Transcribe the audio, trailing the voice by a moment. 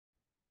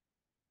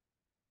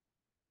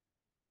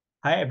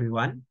Hi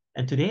everyone,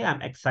 and today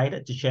I'm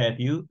excited to share with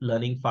you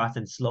Learning Fast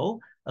and Slow,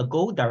 a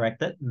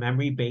goal-directed,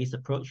 memory-based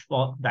approach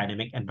for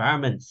dynamic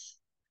environments.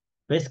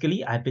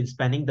 Basically, I've been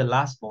spending the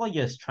last 4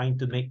 years trying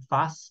to make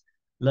fast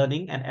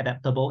learning and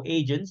adaptable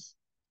agents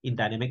in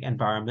dynamic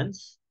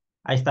environments.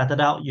 I started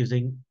out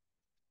using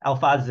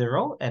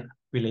AlphaZero and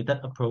related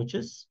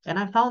approaches, and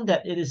I found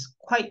that it is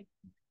quite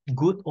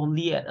good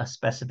only at a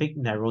specific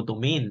narrow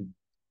domain.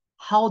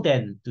 How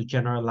then to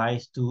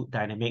generalize to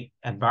dynamic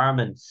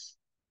environments?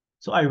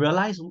 So I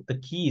realized the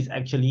key is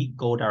actually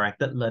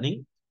goal-directed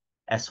learning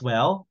as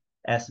well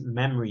as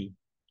memory.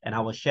 And I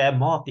will share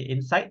more of the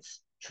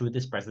insights through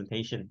this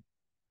presentation.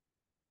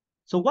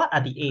 So what are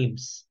the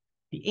aims?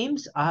 The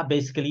aims are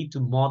basically to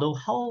model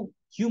how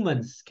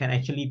humans can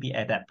actually be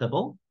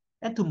adaptable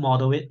and to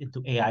model it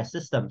into AI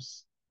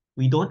systems.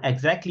 We don't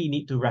exactly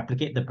need to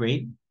replicate the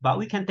brain, but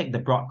we can take the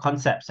broad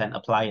concepts and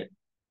apply it.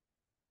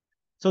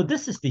 So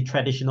this is the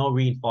traditional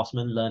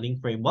reinforcement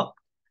learning framework.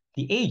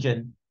 The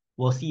agent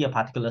will see a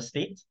particular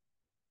state.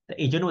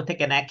 The agent will take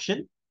an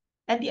action,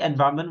 and the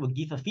environment will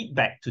give a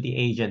feedback to the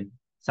agent,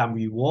 some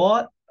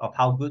reward of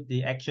how good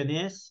the action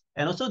is,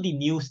 and also the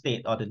new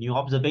state or the new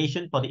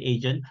observation for the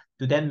agent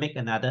to then make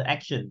another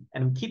action,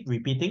 and keep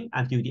repeating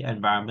until the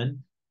environment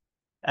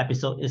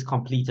episode is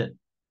completed.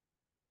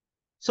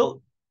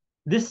 So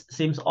this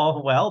seems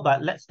all well,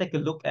 but let's take a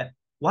look at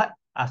what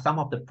are some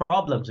of the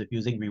problems with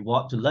using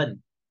reward to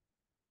learn.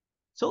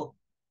 So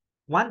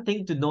one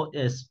thing to note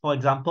is, for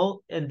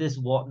example, in this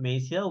word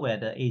maze here, where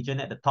the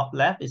agent at the top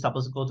left is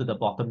supposed to go to the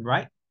bottom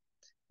right.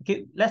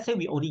 Okay, let's say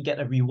we only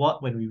get a reward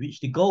when we reach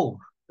the goal.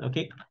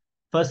 Okay,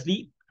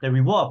 firstly, the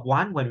reward of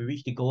 1 when we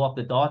reach the goal of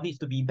the door needs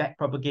to be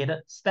backpropagated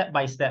step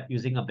by step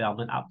using a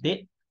Bellman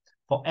update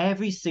for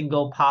every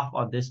single path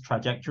on this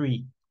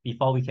trajectory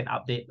before we can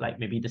update like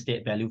maybe the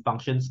state value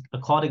functions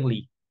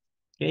accordingly.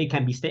 Okay, it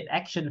can be state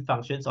action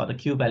functions or the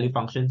Q value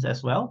functions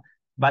as well,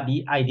 but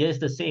the idea is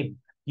the same.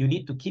 You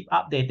need to keep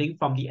updating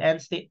from the end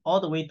state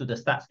all the way to the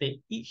start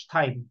state each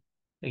time,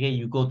 okay,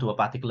 you go to a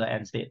particular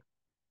end state.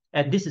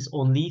 And this is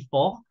only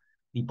for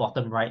the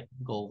bottom right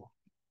goal.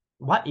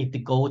 What if the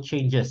goal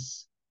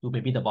changes to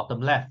maybe the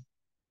bottom left?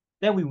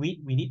 Then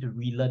we need to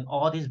relearn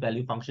all these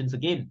value functions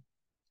again.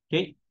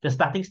 Okay, the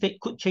starting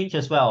state could change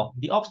as well.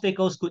 The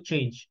obstacles could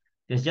change.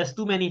 There's just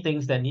too many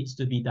things that needs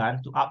to be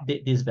done to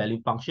update this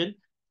value function,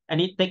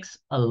 and it takes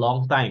a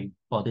long time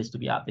for this to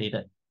be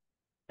updated,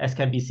 as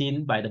can be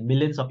seen by the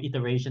millions of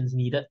iterations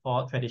needed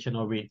for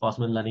traditional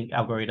reinforcement learning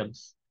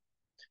algorithms.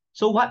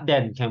 So what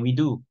then can we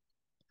do?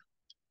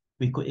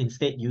 We could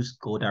instead use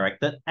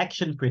goal-directed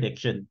action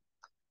prediction.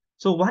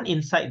 So one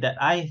insight that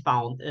I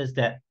found is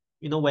that,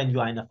 when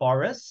you are in a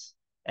forest,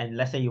 and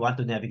let's say you want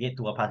to navigate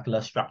to a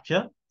particular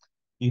structure,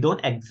 you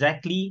don't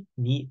exactly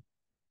need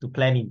to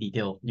plan in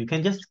detail. You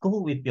can just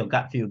go with your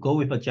gut feel, go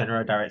with a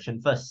general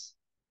direction first.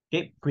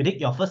 Okay,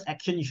 predict your first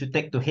action you should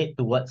take to head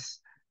towards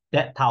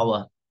that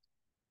tower.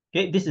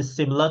 Okay, this is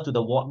similar to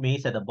the ward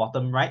maze at the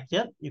bottom right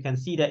here. You can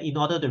see that in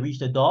order to reach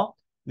the door,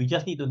 we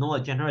just need to know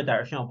a general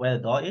direction of where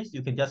the door is.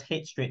 You can just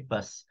head straight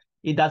first.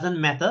 It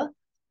doesn't matter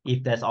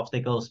if there's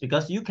obstacles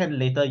because you can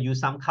later use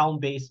some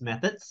count-based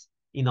methods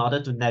in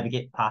order to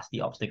navigate past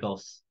the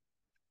obstacles.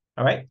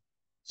 All right.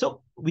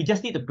 So we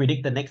just need to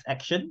predict the next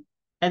action.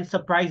 And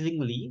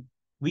surprisingly,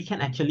 we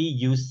can actually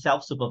use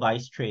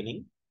self-supervised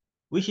training,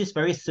 which is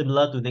very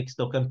similar to next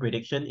token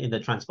prediction in the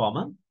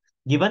transformer.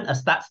 Given a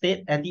start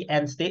state and the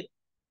end state,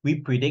 we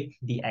predict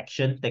the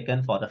action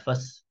taken for the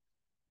first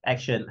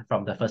action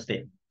from the first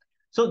state.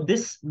 So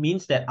this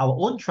means that our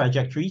own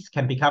trajectories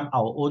can become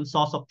our own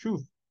source of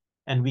truth,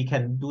 and we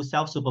can do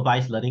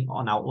self-supervised learning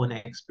on our own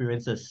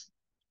experiences.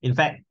 In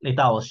fact,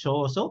 later I will show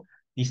also,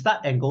 the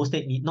start and goal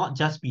state need not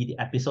just be the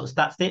episode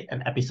start state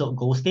and episode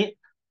goal state.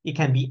 It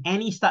can be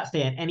any start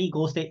state and any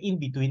goal state in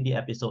between the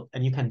episode,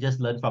 and you can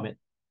just learn from it.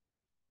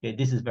 Okay,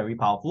 this is very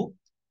powerful.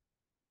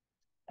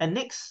 And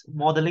next,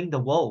 modeling the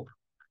world.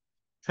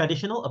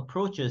 Traditional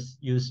approaches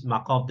use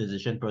Markov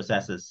decision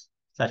processes,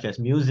 such as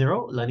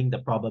mu0, learning the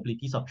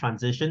probabilities of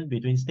transition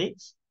between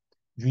states,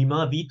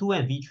 Dreamer v2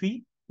 and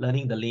v3,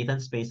 learning the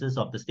latent spaces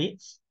of the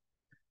states.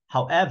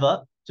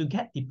 However, to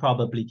get the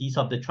probabilities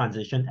of the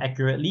transition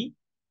accurately,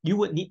 you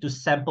would need to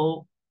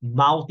sample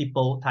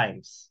multiple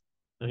times.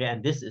 Okay,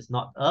 and this is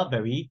not a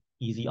very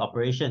easy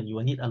operation. You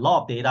will need a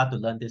lot of data to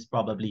learn these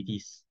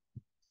probabilities.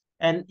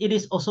 And it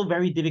is also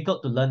very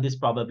difficult to learn these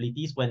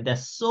probabilities when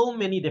there's so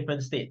many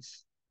different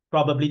states.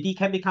 Probability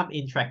can become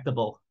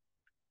intractable.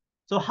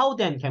 So how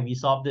then can we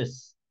solve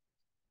this?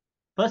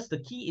 First, the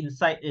key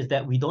insight is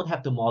that we don't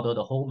have to model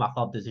the whole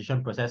Markov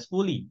decision process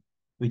fully.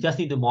 We just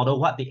need to model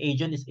what the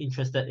agent is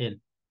interested in.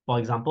 For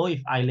example,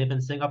 if I live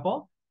in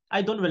Singapore,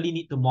 I don't really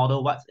need to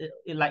model what's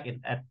it like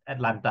in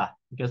Atlanta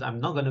because I'm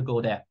not going to go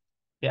there.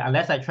 Okay,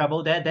 unless I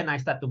travel there, then I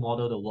start to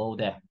model the world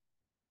there.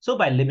 So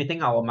by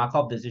limiting our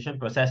Markov decision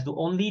process to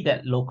only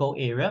that local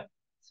area,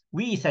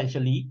 we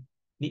essentially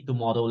need to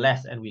model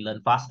less and we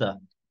learn faster.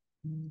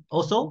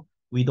 Also,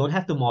 we don't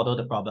have to model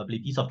the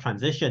probabilities of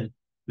transition.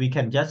 We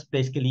can just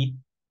basically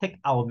take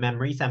our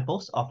memory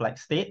samples of like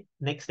state,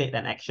 next state,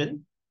 and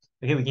action,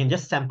 Okay, we can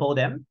just sample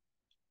them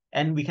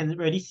and we can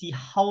really see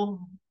how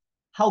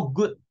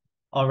good,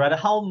 or rather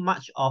how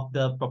much of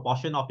the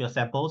proportion of your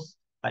samples,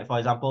 like for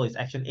example, is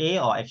action A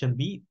or action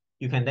B,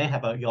 you can then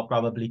have your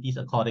probabilities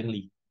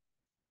accordingly.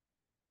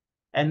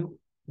 And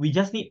we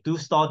just need to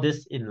store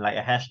this in like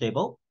a hash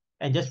table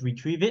and just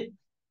retrieve it.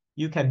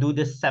 You can do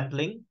this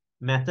sampling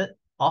method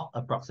of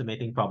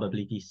approximating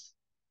probabilities.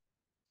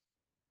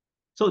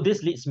 So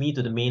this leads me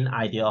to the main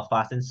idea of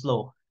fast and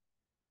slow.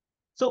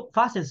 So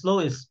fast and slow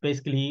is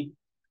basically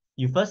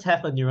you first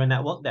have a neural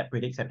network that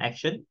predicts an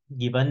action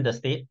given the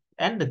state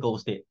and the goal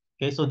state.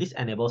 Okay, so this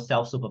enables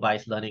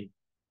self-supervised learning.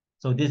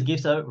 So this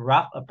gives a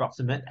rough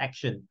approximate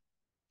action.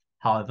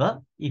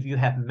 However, if you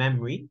have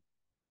memory,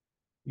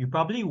 you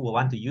probably will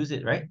want to use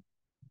it, right?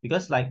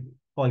 Because like,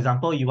 for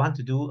example, you want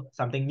to do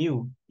something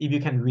new. If you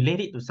can relate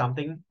it to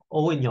something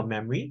old in your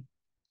memory,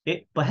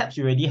 okay, perhaps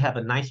you already have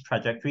a nice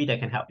trajectory that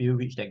can help you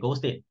reach that goal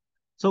state.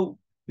 So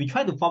we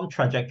try to form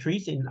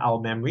trajectories in our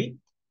memory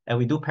and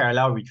we do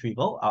parallel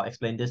retrieval. I'll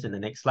explain this in the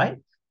next slide.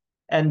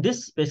 And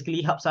this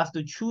basically helps us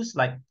to choose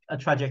like a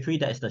trajectory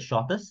that is the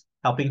shortest,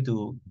 helping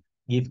to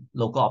give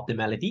local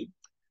optimality.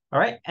 All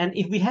right. And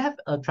if we have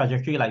a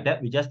trajectory like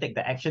that, we just take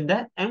the action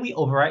there and we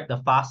override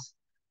the fast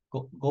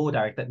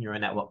goal-directed neural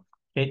network.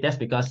 Okay, that's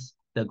because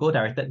the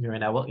goal-directed neural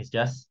network is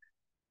just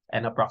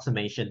an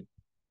approximation.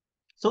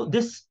 So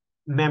this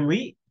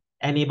memory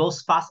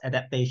enables fast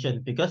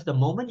adaptation because the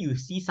moment you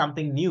see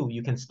something new,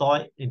 you can store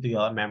it into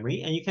your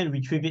memory and you can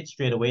retrieve it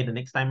straight away the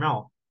next time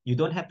round. You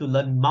don't have to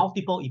learn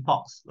multiple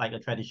epochs like a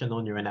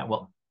traditional neural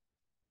network.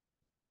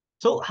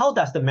 So how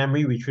does the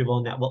memory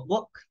retrieval network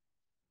work?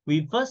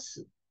 We first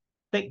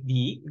take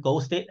the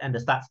goal state and the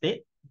start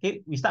state.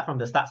 Okay, we start from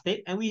the start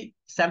state and we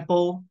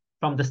sample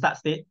from the start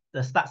state,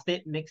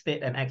 next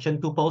state, and action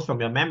tuples from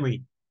your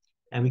memory.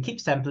 And we keep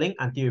sampling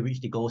until you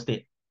reach the goal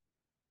state.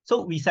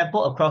 So we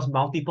sample across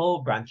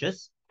multiple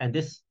branches, and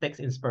this takes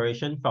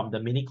inspiration from the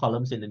mini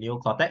columns in the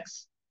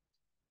neocortex.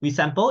 We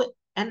sample it,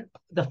 and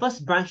the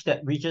first branch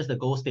that reaches the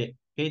goal state,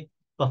 okay,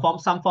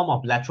 performs some form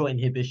of lateral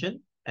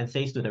inhibition and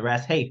says to the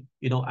rest, hey,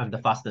 I'm the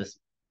fastest.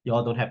 You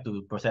all don't have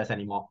to process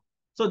anymore.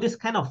 So this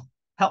kind of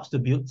helps to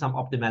build some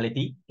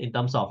optimality in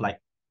terms of like,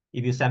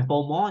 if you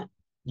sample more,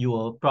 you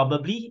will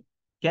probably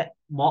get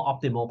more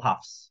optimal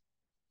paths.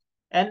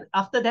 And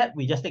after that,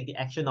 we just take the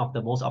action of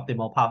the most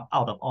optimal path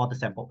out of all the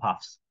sample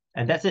paths.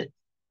 And that's it.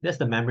 That's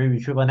the memory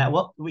retrieval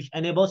network, which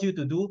enables you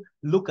to do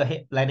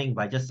look-ahead planning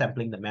by just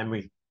sampling the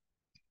memory.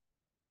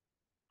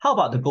 How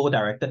about the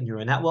goal-directed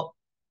neural network?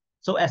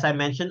 So as I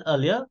mentioned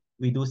earlier,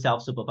 we do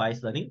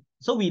self-supervised learning.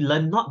 So we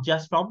learn not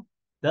just from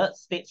the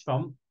states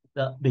from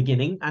the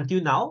beginning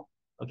until now,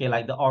 okay,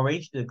 like the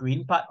orange, the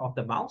green part of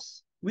the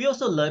mouse. We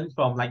also learn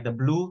from like the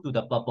blue to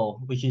the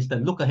purple, which is the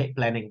look-ahead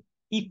planning,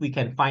 if we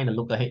can find a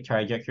look-ahead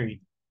trajectory.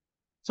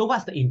 So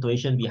what's the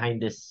intuition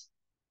behind this?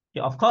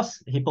 Okay, of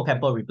course,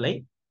 hippocampal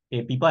replay.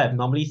 Okay, people have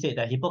normally said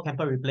that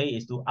hippocampal replay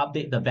is to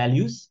update the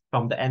values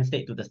from the end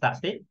state to the start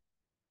state.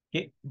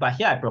 Okay, but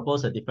here I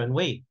propose a different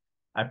way.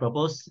 I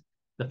propose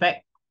the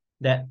fact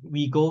that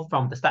we go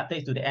from the start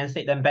state to the end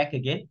state, then back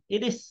again.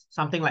 It is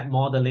something like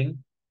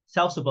modeling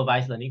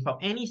self-supervised learning from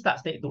any start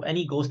state to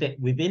any goal state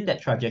within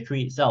that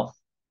trajectory itself.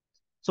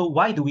 So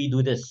why do we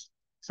do this?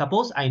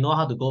 Suppose I know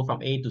how to go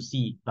from A to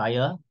C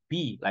via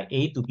B, like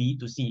A to B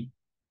to C.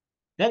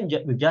 Then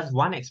with just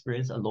one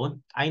experience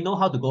alone, I know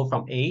how to go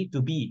from A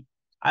to B.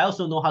 I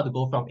also know how to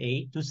go from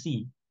A to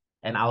C.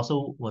 And I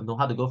also will know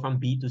how to go from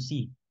B to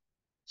C.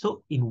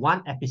 So in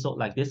one episode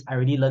like this, I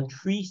already learned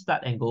 3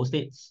 start and goal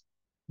states.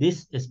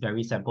 This is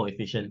very sample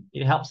efficient.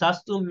 It helps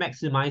us to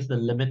maximize the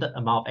limited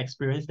amount of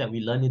experience that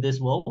we learn in this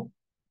world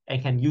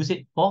and can use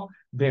it for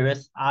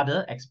various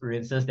other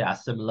experiences that are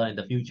similar in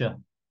the future.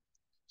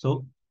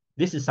 So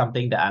this is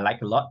something that I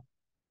like a lot.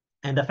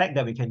 And the fact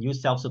that we can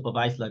use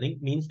self-supervised learning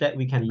means that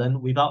we can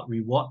learn without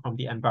reward from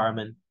the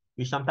environment,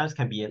 which sometimes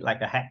can be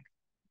like a hack.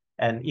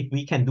 And if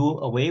we can do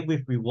away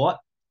with reward,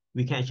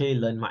 we can actually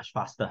learn much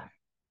faster.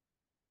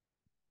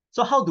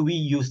 So how do we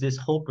use this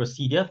whole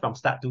procedure from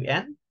start to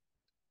end?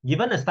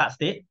 Given a start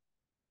state,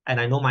 and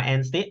I know my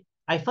end state,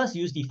 I first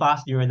use the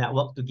fast neural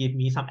network to give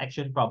me some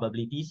action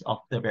probabilities of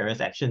the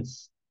various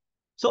actions.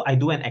 So I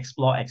do an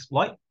explore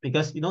exploit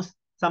because,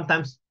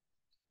 sometimes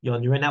your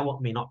neural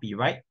network may not be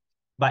right.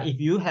 But if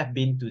you have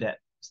been to that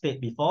state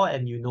before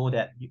and you know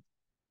that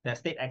that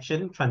state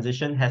action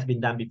transition has been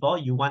done before,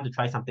 you want to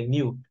try something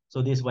new.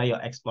 So this is where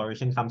your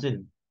exploration comes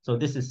in. So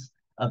this is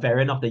a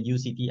variant of the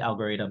UCT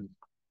algorithm.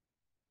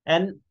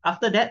 And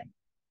after that,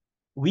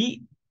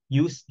 we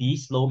use the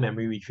slow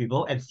memory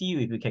retrieval and see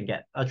if we can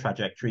get a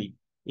trajectory.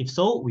 If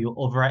so, we will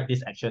override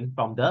this action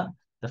from the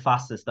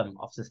fast system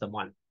of system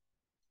 1.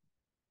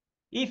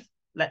 If,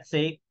 let's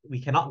say, we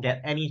cannot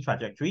get any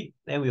trajectory,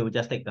 then we will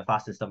just take the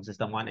fast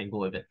system 1, and go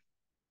with it.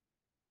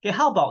 Okay,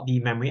 how about the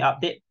memory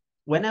update?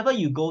 Whenever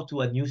you go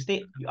to a new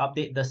state, you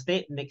update the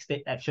state, next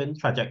state action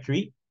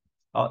trajectory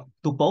or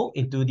tuple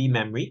into the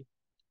memory.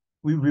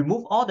 We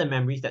remove all the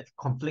memories that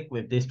conflict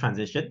with this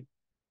transition.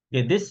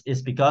 Okay, this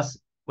is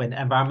because when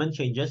the environment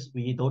changes,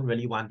 we don't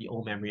really want the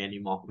old memory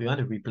anymore. We want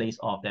to replace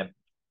all of them.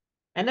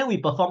 And then we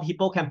perform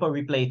hippocampal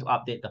replay to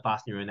update the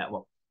fast neural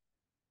network.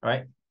 All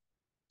right.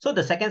 So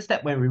the second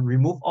step, when we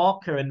remove all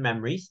current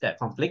memories that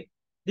conflict,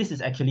 this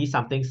is actually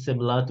something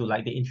similar to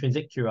like the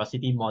intrinsic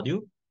curiosity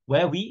module,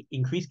 where we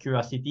increase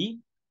curiosity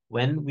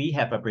when we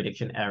have a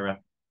prediction error.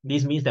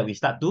 This means that we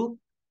start to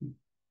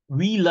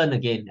relearn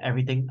again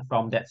everything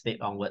from that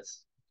state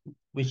onwards,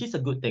 which is a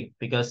good thing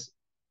because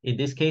in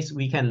this case,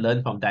 we can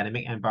learn from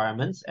dynamic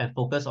environments and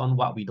focus on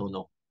what we don't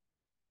know.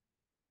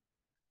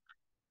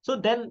 So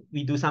then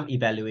we do some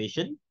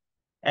evaluation,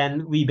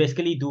 and we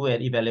basically do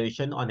an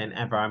evaluation on an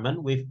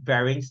environment with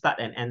varying start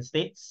and end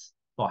states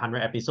for 100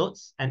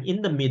 episodes. And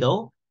in the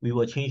middle, we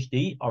will change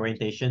the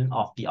orientation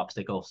of the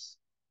obstacles.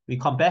 We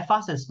compare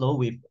fast and slow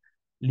with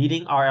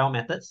leading RL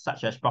methods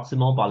such as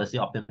proximal policy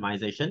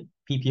optimization,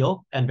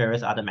 PPO, and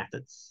various other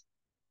methods.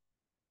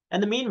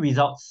 And the main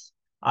results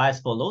are as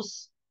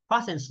follows.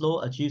 Fast and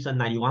slow achieves a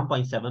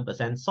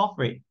 91.7% solve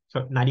rate,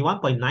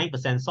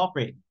 91.9% solve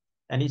rate,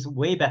 and it's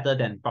way better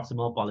than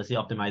proximal policy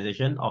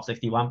optimization of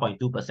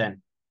 61.2%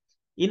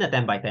 in a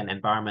 10 by 10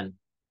 environment.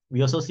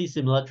 We also see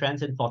similar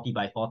trends in 40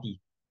 by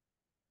 40.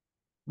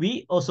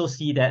 We also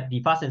see that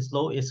the fast and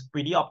slow is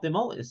pretty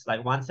optimal. It's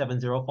like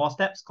 1704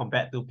 steps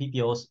compared to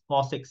PPO's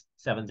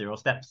 4670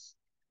 steps.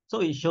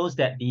 So it shows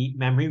that the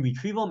memory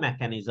retrieval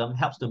mechanism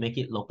helps to make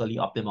it locally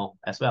optimal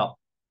as well.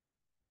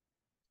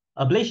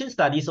 Ablation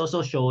studies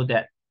also show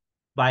that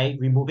by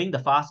removing the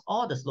fast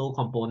or the slow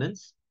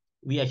components,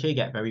 we actually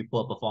get very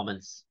poor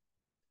performance.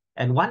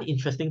 And one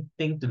interesting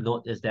thing to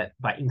note is that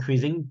by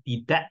increasing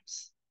the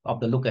depths of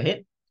the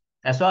lookahead,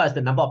 as well as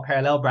the number of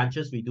parallel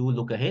branches we do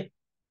lookahead,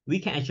 we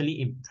can actually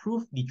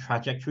improve the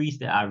trajectories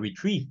that are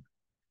retrieved.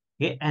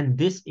 Okay? And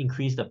this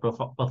increases the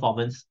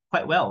performance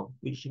quite well,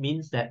 which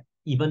means that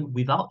even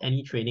without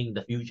any training in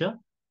the future,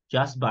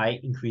 just by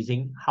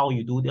increasing how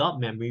you do your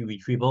memory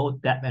retrieval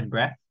depth and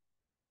breadth,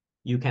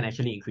 you can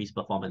actually increase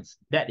performance.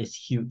 That is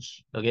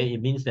huge. Okay,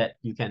 it means that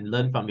you can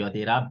learn from your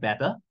data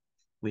better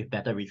with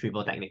better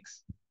retrieval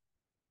techniques.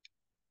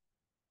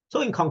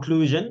 So in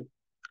conclusion,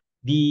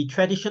 the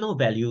traditional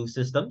value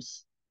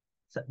systems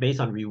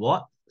based on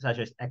reward, such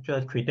as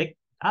actual critic,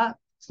 are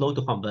slow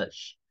to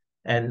converge.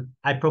 And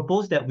I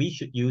propose that we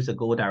should use a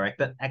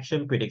goal-directed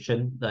action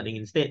prediction learning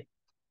instead.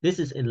 This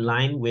is in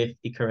line with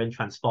the current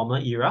transformer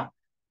era,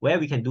 where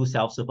we can do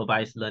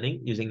self-supervised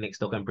learning using next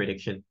token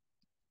prediction.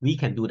 We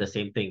can do the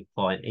same thing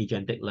for an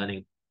agentic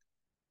learning.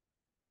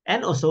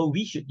 And also,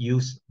 we should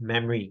use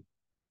memory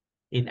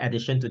in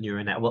addition to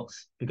neural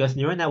networks, because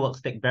neural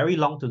networks take very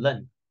long to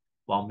learn,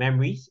 while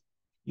memories,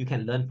 you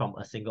can learn from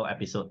a single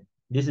episode.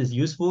 This is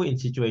useful in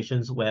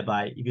situations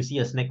whereby if you see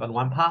a snake on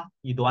one path,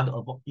 you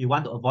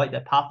want to avoid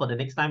that path for the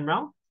next time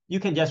round, you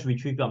can just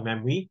retrieve your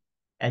memory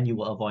and you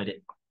will avoid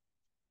it.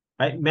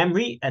 Right?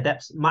 Memory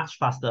adapts much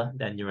faster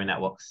than neural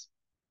networks.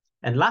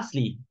 And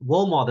lastly,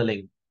 world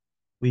modeling.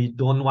 We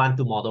don't want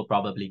to model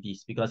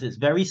probabilities because it's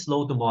very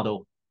slow to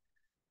model.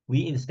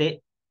 We instead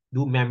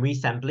do memory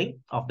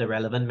sampling of the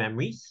relevant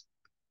memories,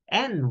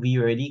 and we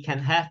already can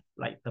have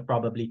like the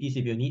probabilities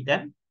if you need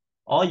them,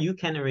 or you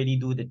can already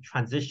do the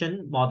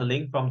transition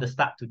modeling from the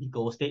start to the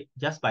goal state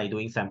just by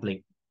doing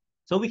sampling.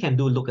 So we can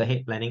do look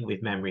ahead planning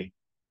with memory.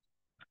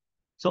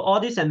 So all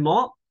this and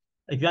more,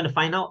 if you want to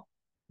find out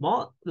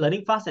more,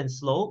 learning fast and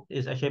slow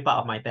is actually part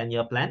of my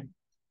 10-year plan.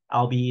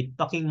 I'll be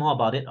talking more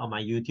about it on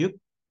my YouTube.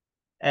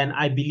 And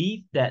I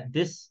believe that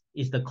this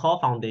is the core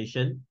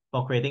foundation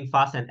for creating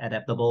fast and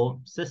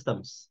adaptable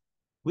systems,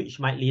 which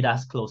might lead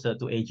us closer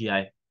to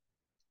AGI.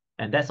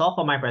 And that's all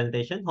for my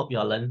presentation. Hope you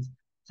all learned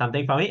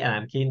something from it, and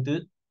I'm keen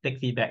to take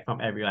feedback from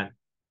everyone.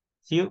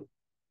 See you.